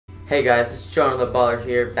Hey guys, it's Jonah the Baller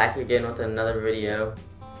here, back again with another video.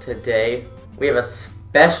 Today, we have a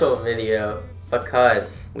special video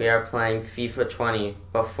because we are playing FIFA 20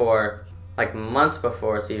 before, like months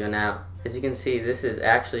before it's even out. As you can see, this is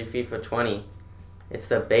actually FIFA 20. It's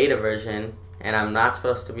the beta version, and I'm not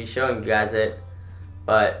supposed to be showing you guys it,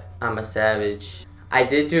 but I'm a savage. I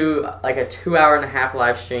did do like a 2.5 hour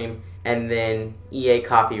live stream, and then EA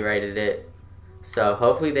copyrighted it. So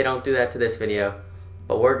hopefully they don't do that to this video.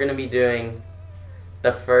 But we're going to be doing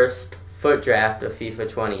the first foot draft of FIFA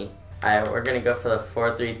 20. We're going to go for the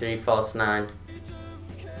 4-3-3 false 9.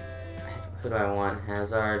 Who do I want?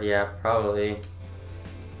 Hazard? Yeah, probably.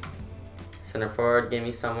 Center forward, give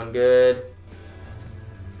me someone good.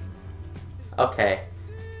 Okay.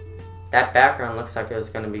 That background looks like it was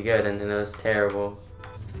going to be good, and then it was terrible.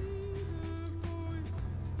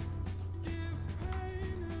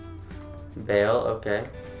 Bale, okay.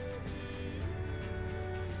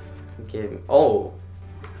 Oh,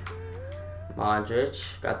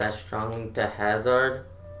 Modric got that strong link to Hazard.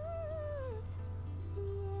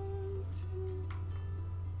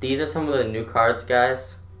 These are some of the new cards,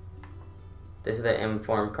 guys. This is the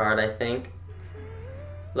Inform card, I think.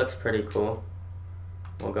 Looks pretty cool.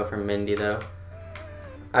 We'll go for Mindy though.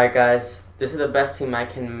 Alright guys, this is the best team I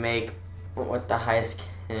can make with the highest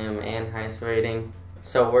chem and highest rating.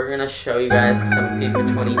 So we're gonna show you guys some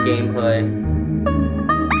FIFA 20 gameplay.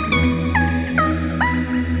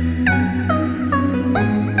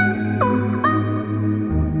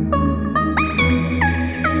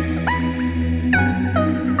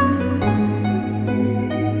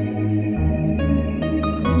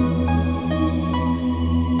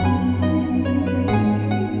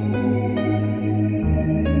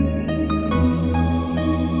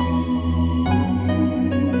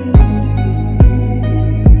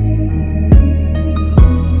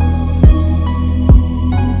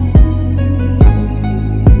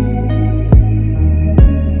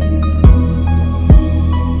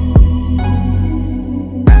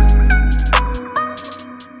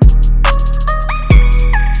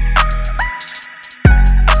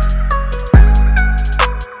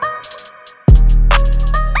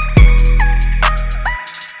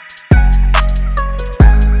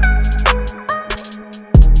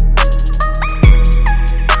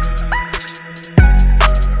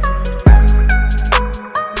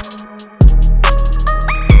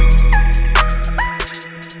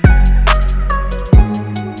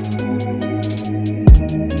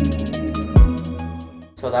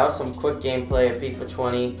 So that was some quick gameplay of FIFA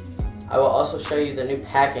 20. I will also show you the new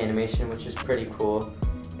pack animation, which is pretty cool.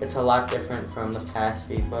 It's a lot different from the past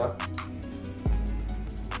FIFA.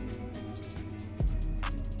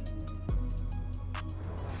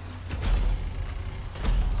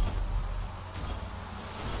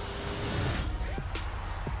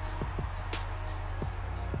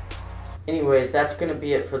 Anyways, that's going to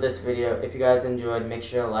be it for this video. If you guys enjoyed, make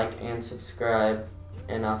sure to like and subscribe,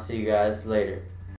 and I'll see you guys later.